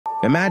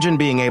Imagine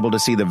being able to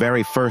see the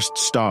very first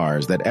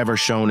stars that ever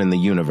shone in the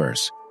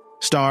universe.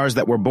 Stars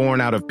that were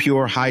born out of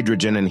pure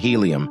hydrogen and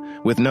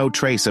helium, with no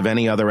trace of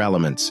any other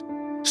elements.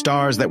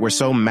 Stars that were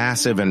so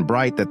massive and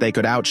bright that they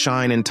could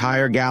outshine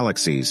entire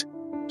galaxies.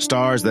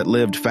 Stars that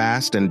lived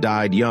fast and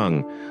died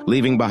young,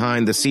 leaving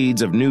behind the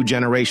seeds of new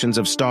generations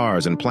of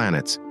stars and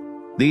planets.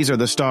 These are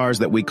the stars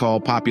that we call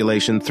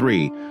Population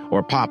 3,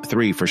 or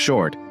POP3 for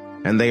short,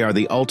 and they are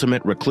the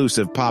ultimate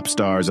reclusive pop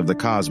stars of the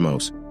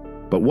cosmos.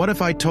 But what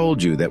if I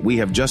told you that we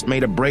have just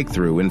made a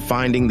breakthrough in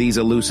finding these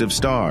elusive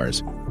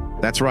stars?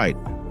 That's right,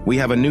 we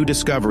have a new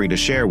discovery to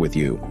share with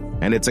you,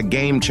 and it's a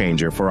game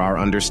changer for our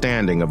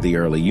understanding of the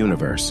early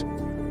universe.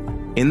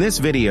 In this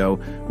video,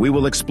 we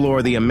will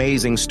explore the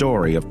amazing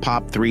story of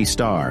POP3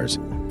 stars,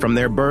 from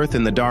their birth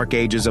in the dark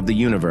ages of the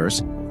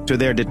universe to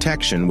their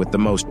detection with the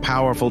most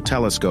powerful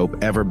telescope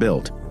ever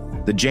built,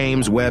 the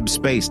James Webb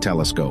Space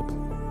Telescope.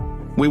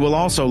 We will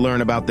also learn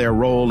about their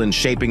role in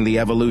shaping the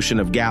evolution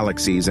of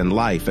galaxies and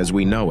life as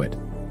we know it.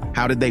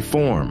 How did they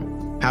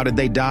form? How did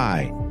they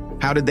die?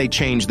 How did they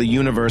change the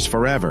universe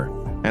forever?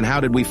 And how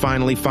did we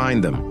finally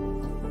find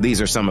them?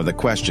 These are some of the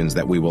questions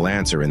that we will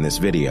answer in this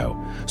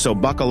video. So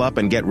buckle up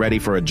and get ready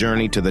for a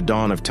journey to the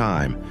dawn of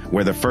time,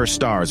 where the first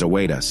stars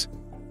await us.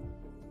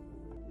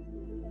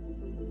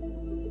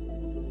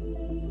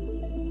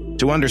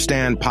 To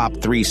understand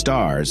POP3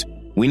 stars,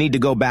 we need to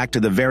go back to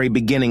the very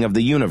beginning of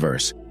the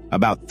universe,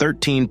 about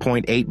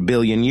 13.8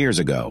 billion years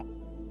ago.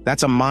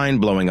 That's a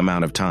mind-blowing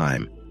amount of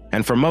time,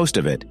 and for most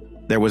of it,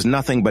 there was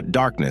nothing but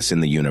darkness in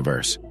the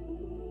universe.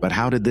 But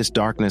how did this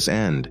darkness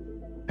end?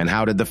 And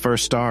how did the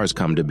first stars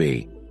come to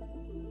be?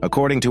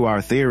 According to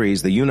our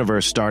theories, the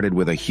universe started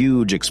with a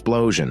huge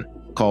explosion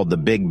called the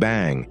Big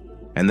Bang,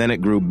 and then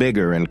it grew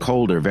bigger and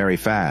colder very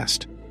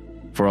fast.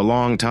 For a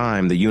long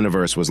time, the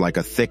universe was like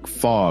a thick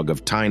fog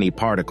of tiny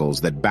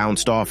particles that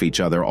bounced off each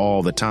other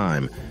all the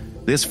time.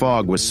 This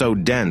fog was so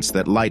dense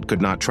that light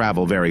could not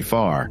travel very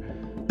far.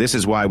 This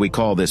is why we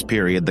call this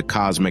period the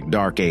cosmic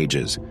dark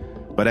ages.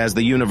 But as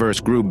the universe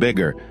grew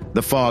bigger,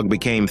 the fog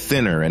became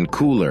thinner and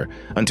cooler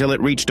until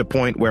it reached a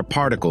point where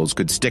particles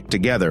could stick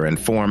together and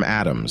form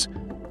atoms.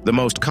 The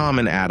most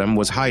common atom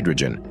was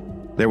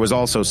hydrogen. There was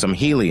also some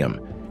helium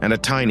and a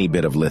tiny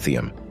bit of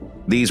lithium.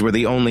 These were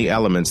the only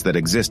elements that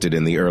existed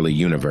in the early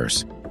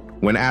universe.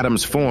 When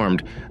atoms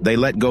formed, they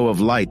let go of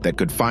light that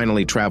could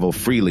finally travel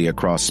freely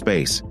across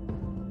space.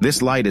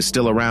 This light is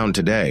still around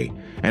today,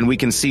 and we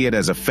can see it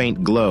as a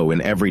faint glow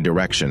in every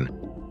direction.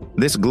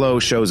 This glow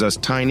shows us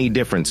tiny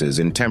differences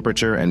in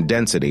temperature and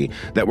density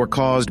that were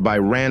caused by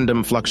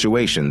random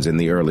fluctuations in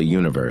the early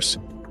universe.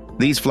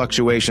 These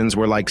fluctuations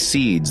were like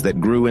seeds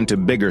that grew into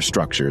bigger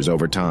structures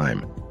over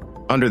time.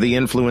 Under the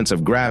influence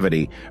of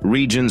gravity,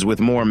 regions with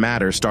more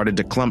matter started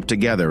to clump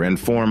together and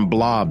form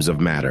blobs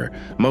of matter,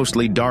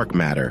 mostly dark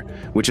matter,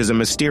 which is a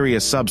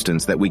mysterious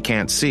substance that we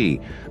can't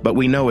see, but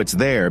we know it's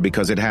there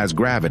because it has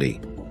gravity.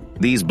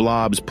 These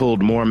blobs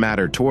pulled more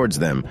matter towards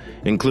them,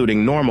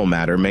 including normal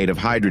matter made of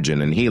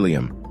hydrogen and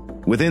helium.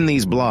 Within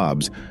these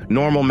blobs,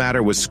 normal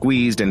matter was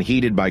squeezed and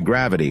heated by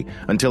gravity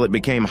until it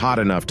became hot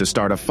enough to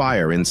start a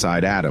fire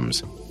inside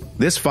atoms.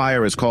 This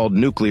fire is called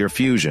nuclear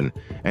fusion,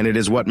 and it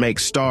is what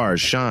makes stars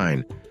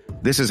shine.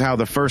 This is how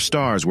the first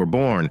stars were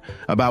born,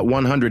 about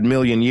 100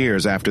 million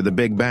years after the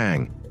Big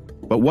Bang.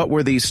 But what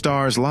were these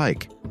stars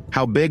like?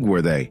 How big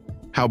were they?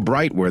 How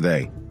bright were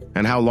they?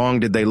 And how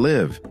long did they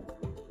live?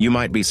 You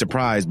might be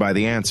surprised by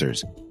the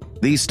answers.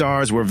 These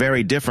stars were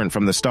very different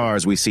from the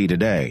stars we see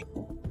today.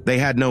 They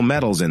had no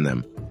metals in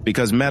them,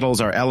 because metals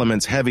are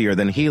elements heavier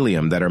than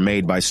helium that are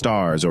made by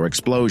stars or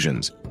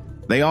explosions.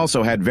 They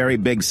also had very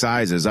big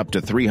sizes, up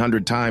to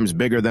 300 times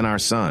bigger than our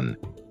sun.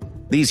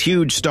 These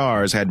huge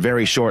stars had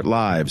very short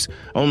lives,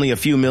 only a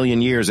few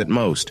million years at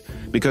most,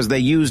 because they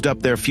used up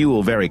their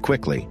fuel very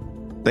quickly.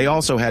 They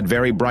also had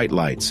very bright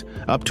lights,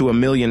 up to 1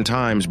 million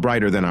times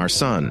brighter than our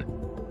sun.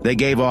 They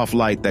gave off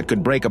light that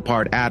could break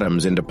apart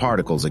atoms into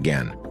particles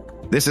again.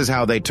 This is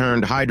how they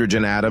turned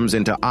hydrogen atoms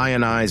into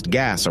ionized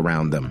gas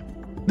around them.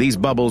 These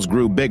bubbles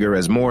grew bigger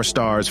as more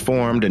stars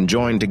formed and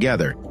joined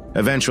together,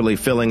 eventually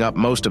filling up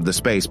most of the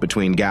space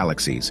between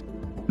galaxies.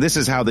 This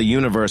is how the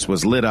universe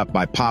was lit up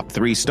by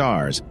POP3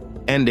 stars,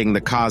 ending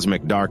the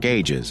cosmic dark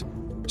ages.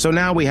 So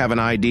now we have an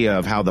idea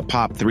of how the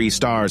POP3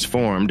 stars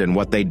formed and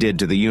what they did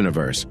to the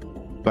universe.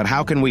 But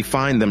how can we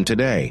find them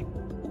today?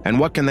 And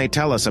what can they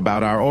tell us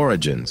about our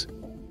origins?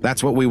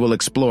 That's what we will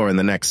explore in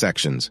the next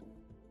sections.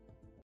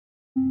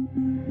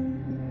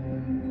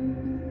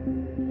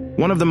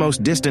 One of the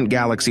most distant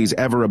galaxies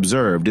ever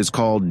observed is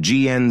called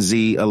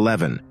GNZ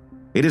 11.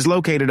 It is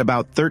located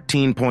about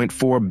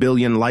 13.4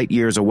 billion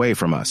light-years away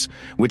from us,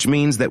 which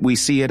means that we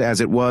see it as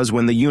it was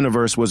when the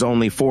universe was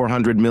only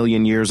 400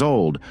 million years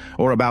old,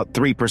 or about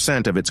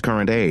 3% of its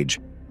current age.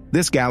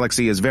 This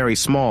galaxy is very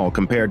small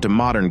compared to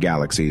modern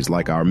galaxies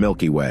like our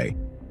Milky Way.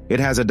 It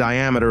has a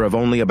diameter of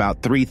only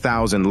about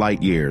 3,000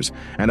 light-years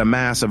and a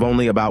mass of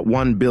only about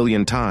 1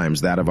 billion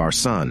times that of our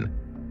Sun.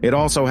 It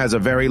also has a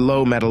very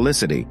low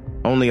metallicity,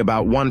 only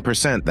about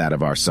 1% that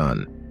of our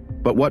Sun.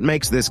 But what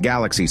makes this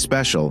galaxy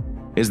special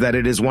is that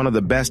it is one of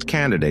the best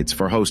candidates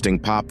for hosting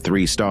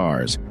POP3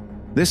 stars.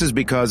 This is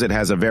because it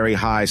has a very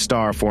high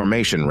star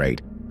formation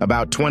rate,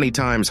 about 20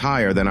 times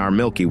higher than our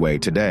Milky Way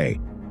today.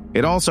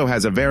 It also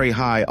has a very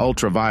high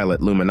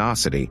ultraviolet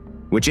luminosity,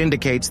 which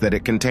indicates that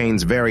it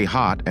contains very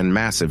hot and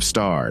massive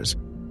stars.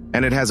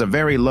 And it has a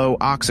very low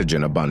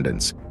oxygen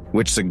abundance,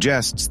 which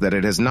suggests that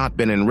it has not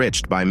been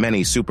enriched by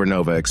many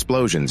supernova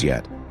explosions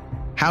yet.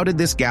 How did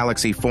this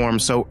galaxy form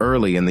so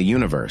early in the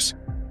universe?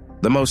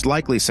 The most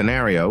likely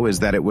scenario is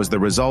that it was the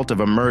result of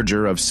a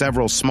merger of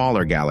several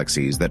smaller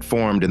galaxies that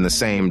formed in the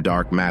same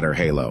dark matter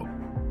halo.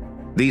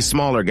 These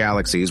smaller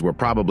galaxies were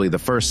probably the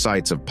first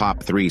sites of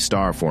POP3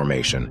 star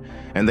formation,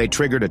 and they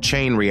triggered a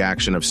chain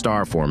reaction of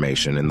star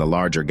formation in the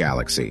larger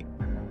galaxy.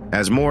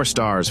 As more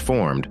stars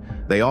formed,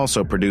 they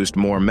also produced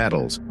more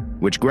metals,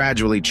 which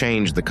gradually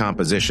changed the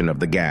composition of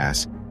the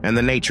gas and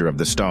the nature of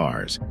the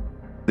stars.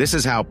 This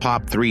is how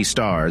POP3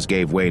 stars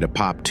gave way to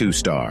POP2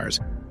 stars,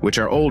 which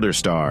are older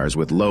stars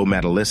with low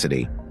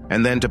metallicity,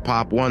 and then to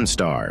POP1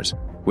 stars,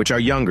 which are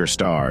younger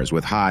stars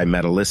with high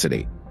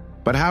metallicity.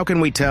 But how can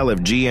we tell if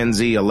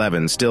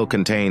GNZ11 still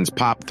contains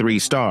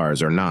POP3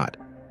 stars or not?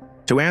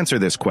 To answer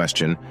this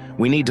question,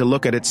 we need to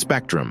look at its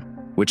spectrum,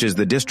 which is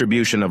the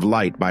distribution of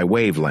light by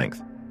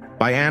wavelength.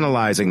 By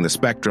analyzing the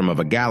spectrum of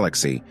a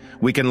galaxy,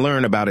 we can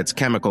learn about its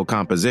chemical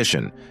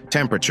composition,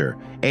 temperature,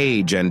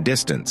 age, and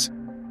distance.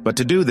 But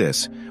to do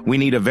this, we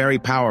need a very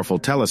powerful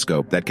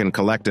telescope that can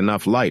collect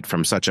enough light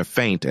from such a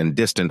faint and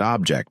distant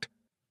object.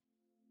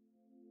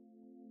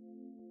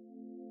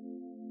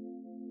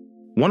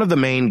 One of the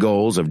main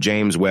goals of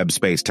James Webb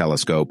Space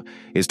Telescope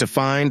is to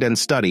find and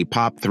study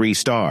POP3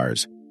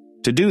 stars.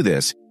 To do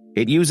this,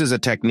 it uses a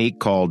technique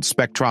called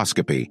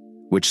spectroscopy,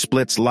 which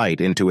splits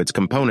light into its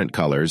component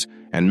colors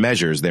and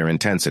measures their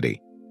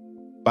intensity.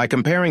 By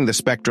comparing the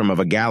spectrum of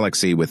a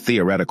galaxy with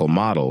theoretical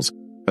models,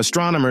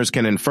 astronomers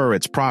can infer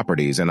its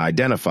properties and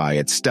identify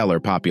its stellar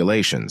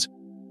populations.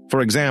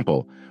 For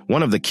example,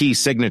 one of the key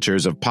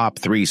signatures of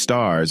POP3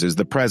 stars is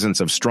the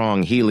presence of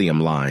strong helium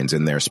lines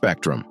in their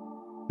spectrum.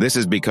 This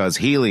is because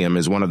helium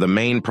is one of the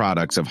main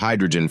products of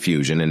hydrogen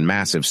fusion in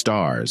massive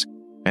stars,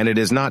 and it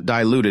is not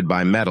diluted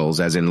by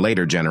metals as in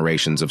later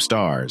generations of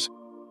stars.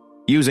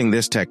 Using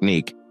this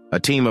technique, a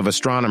team of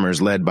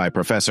astronomers led by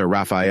Professor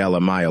Raffaella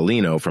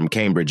Maiolino from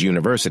Cambridge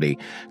University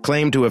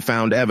claimed to have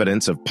found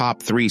evidence of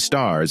POP3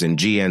 stars in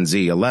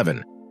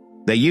GNZ11.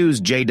 They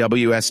used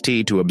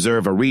JWST to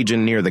observe a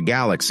region near the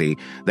galaxy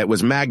that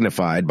was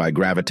magnified by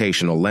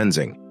gravitational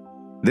lensing.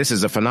 This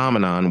is a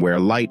phenomenon where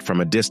light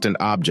from a distant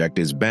object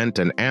is bent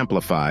and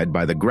amplified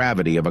by the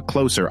gravity of a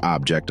closer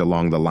object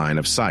along the line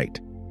of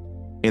sight.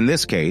 In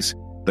this case,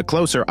 the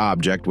closer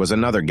object was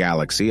another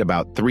galaxy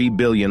about 3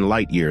 billion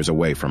light-years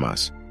away from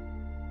us.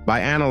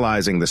 By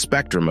analyzing the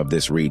spectrum of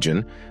this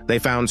region, they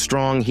found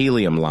strong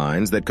helium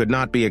lines that could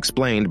not be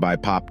explained by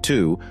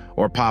POP2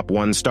 or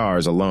POP1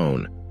 stars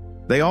alone.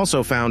 They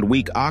also found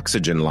weak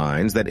oxygen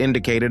lines that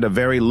indicated a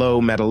very low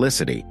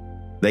metallicity.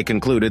 They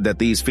concluded that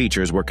these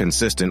features were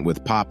consistent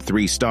with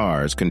POP3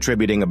 stars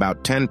contributing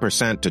about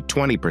 10% to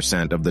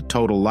 20% of the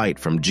total light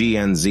from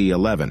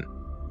GNZ11.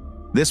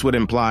 This would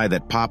imply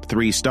that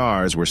POP3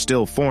 stars were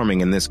still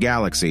forming in this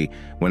galaxy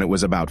when it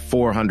was about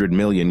 400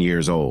 million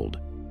years old.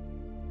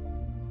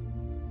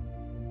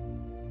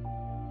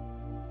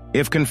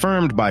 If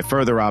confirmed by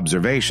further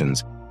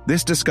observations,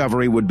 this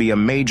discovery would be a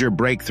major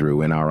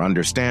breakthrough in our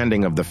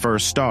understanding of the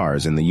first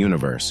stars in the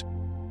universe.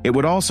 It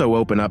would also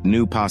open up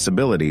new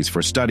possibilities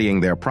for studying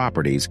their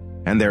properties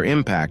and their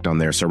impact on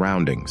their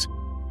surroundings.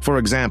 For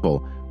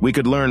example, we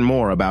could learn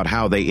more about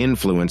how they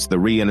influence the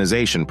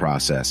reionization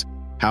process,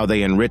 how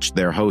they enriched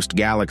their host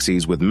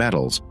galaxies with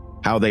metals,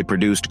 how they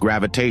produced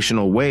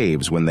gravitational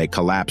waves when they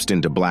collapsed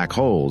into black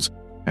holes,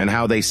 and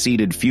how they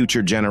seeded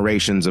future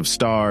generations of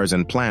stars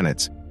and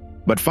planets.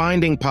 But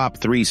finding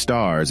POP3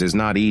 stars is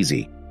not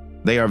easy.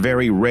 They are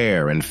very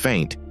rare and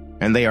faint,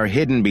 and they are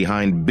hidden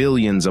behind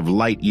billions of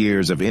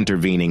light-years of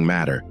intervening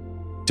matter.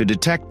 To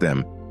detect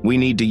them, we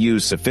need to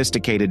use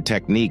sophisticated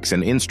techniques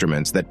and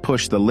instruments that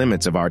push the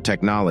limits of our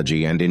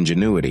technology and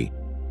ingenuity.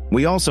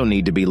 We also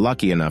need to be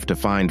lucky enough to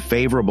find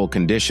favorable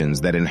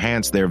conditions that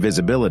enhance their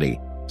visibility,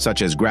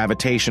 such as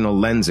gravitational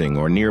lensing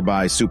or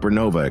nearby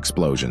supernova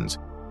explosions.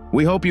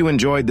 We hope you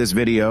enjoyed this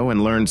video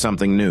and learned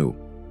something new.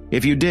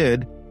 If you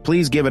did,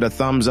 please give it a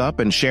thumbs up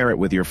and share it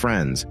with your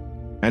friends.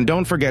 And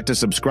don't forget to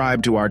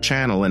subscribe to our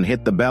channel and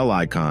hit the bell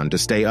icon to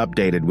stay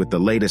updated with the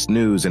latest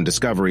news and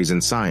discoveries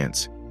in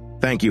science.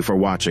 Thank you for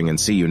watching and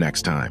see you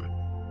next time.